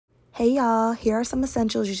Hey y'all, here are some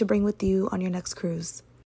essentials you should bring with you on your next cruise.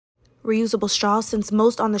 Reusable straws, since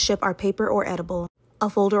most on the ship are paper or edible. A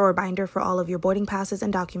folder or binder for all of your boarding passes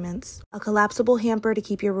and documents. A collapsible hamper to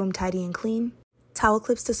keep your room tidy and clean. Towel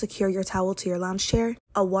clips to secure your towel to your lounge chair.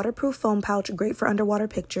 A waterproof foam pouch, great for underwater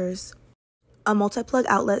pictures. A multi-plug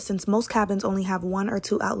outlet, since most cabins only have 1 or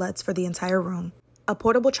 2 outlets for the entire room. A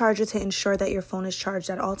portable charger to ensure that your phone is charged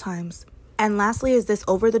at all times. And lastly is this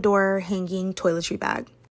over-the-door hanging toiletry bag.